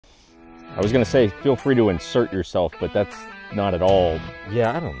I was gonna say, feel free to insert yourself, but that's not at all.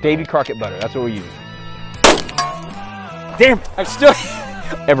 Yeah, I don't know. Davy Crockett butter, that's what we use. Damn, I'm still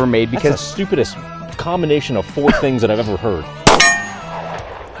ever made because that's the stupidest combination of 4 things that I've ever heard.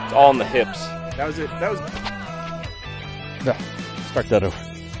 It's all in the hips. that was it. That was Start that over.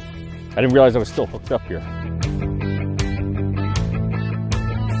 I didn't realize I was still hooked up here.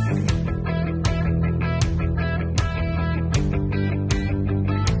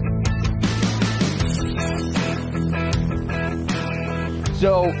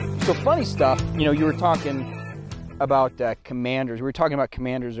 So funny stuff, you know, you were talking about commanders. We were talking about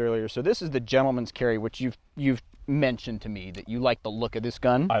commanders earlier. So this is the gentleman's carry, which you've mentioned to me that you like the look of this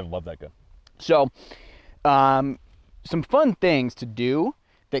gun. I love that gun. So some fun things to do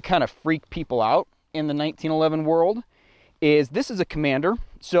that kind of freak people out in the 1911 world is this is a commander.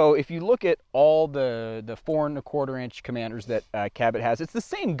 So if you look at all the 4¼ inch commanders that Cabot has, it's the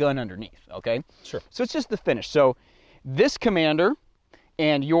same gun underneath, okay? Sure. So it's just the finish. So this commander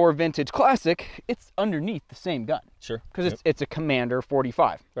and your vintage classic, it's underneath the same gun. Sure. Because it's a Commander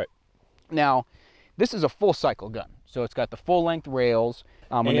 45. Right. Now, this is a full cycle gun. So it's got the full length rails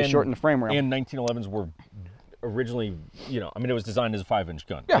when they shorten the frame rail. And 1911s were originally, you know, I mean, it was designed as a 5-inch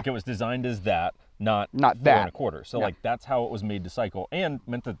gun. Yeah. Like it was designed as that, not that. 4¼ So Yeah. like that's how it was made to cycle and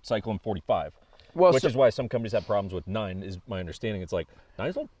meant to cycle in 45. Well, which is why some companies have problems with 9, is my understanding. It's like 9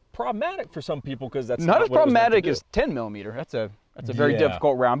 is a little problematic for some people because that's not as what it was meant to problematic do. as 10 millimeter. That's a very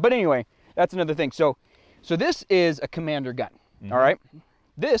difficult round. But anyway, that's another thing. So this is a commander gun. All right.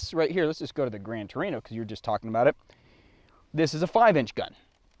 This right here, let's just go to the Gran Torino because you were just talking about it. This is a 5-inch gun.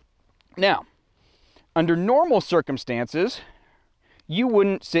 Now, under normal circumstances, you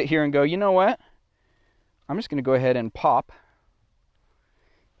wouldn't sit here and go, you know what? I'm just going to go ahead and pop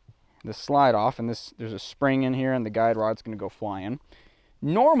the slide off, and there's a spring in here, and the guide rod's going to go flying.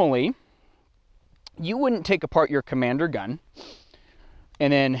 Normally, you wouldn't take apart your commander gun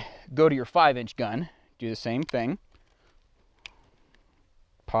and then go to your 5-inch gun, do the same thing,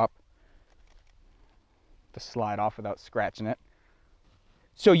 pop the slide off without scratching it.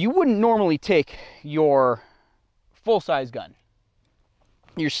 So you wouldn't normally take your full-size gun,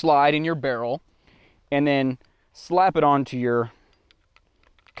 your slide and your barrel, and then slap it onto your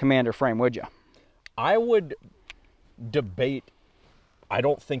commander frame, would you? I would debate. I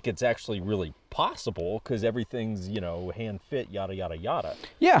don't think it's actually really possible because everything's, you know, hand fit, yada, yada, yada.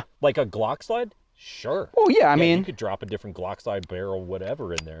 Yeah. Like a Glock slide? Sure. Oh, yeah, I mean, you could drop a different Glock slide, barrel,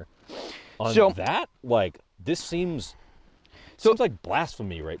 whatever in there. On So- that, like, this seems like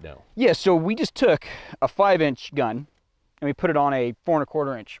blasphemy right now. Yeah, so we just took a 5-inch gun and we put it on a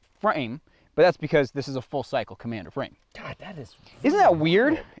 4¼ inch frame, but that's because this is a full cycle commander frame. God, that is... Isn't that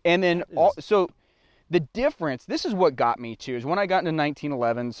weird? And then, so the difference, this is what got me to, is when I got into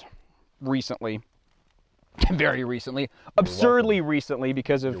 1911s recently, very recently, absurdly recently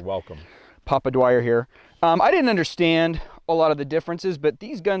because of You're welcome. Papa Dwyer here. I didn't understand a lot of the differences, but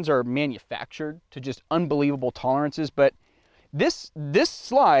these guns are manufactured to just unbelievable tolerances, but this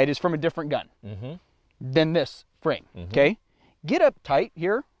slide is from a different gun than this frame, okay? Get up tight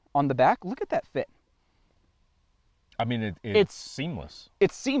here on the back. Look at that fit. I mean, it's seamless.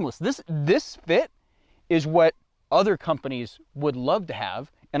 It's seamless. This fit is what other companies would love to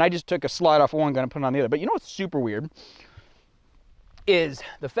have, and I just took a slide off one gun and put it on the other. But you know what's super weird is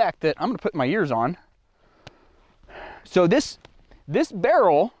the fact that I'm going to put my ears on. So this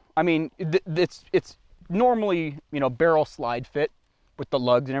barrel, I mean, it's normally, you know, barrel slide fit with the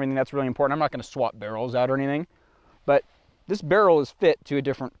lugs and everything. That's really important. I'm not going to swap barrels out or anything, but this barrel is fit to a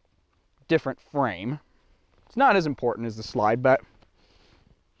different frame. It's not as important as the slide, but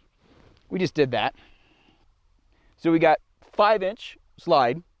we just did that. So we got 5-inch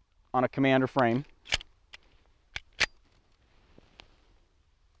slide on a commander frame.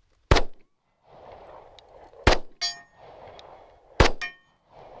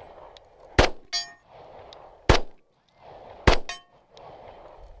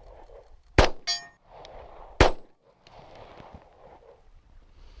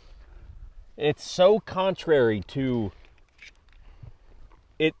 It's so contrary to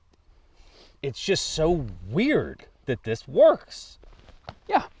it. It's just so weird that this works.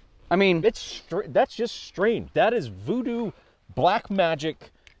 Yeah, I mean, That's just strange. That is voodoo, black magic.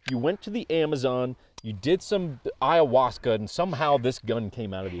 You went to the Amazon, you did some ayahuasca, and somehow this gun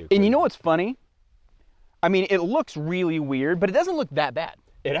came out of the equation. and you know what's funny? I mean, it looks really weird, but it doesn't look that bad.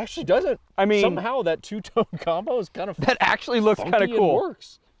 It actually doesn't. I mean, somehow that two-tone combo is kind of that actually looks kind of funky and cool.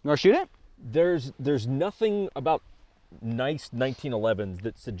 works. You want to shoot it? There's nothing about nice 1911s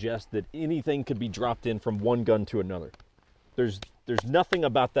that suggests that anything could be dropped in from one gun to another. There's There's nothing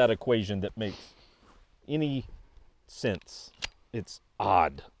about that equation that makes any sense. It's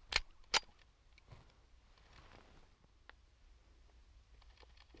odd.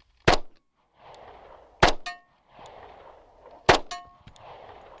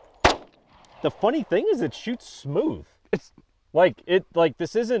 The funny thing is it shoots smooth. It's like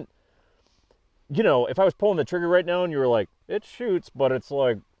this isn't, you know, if I was pulling the trigger right now and you were like, it shoots, but it's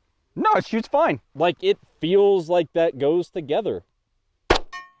like, no, it shoots fine. like it feels like that goes together.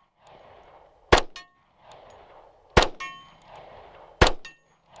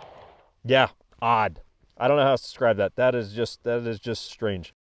 Yeah, odd. I don't know how to describe that. That is just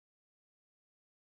strange.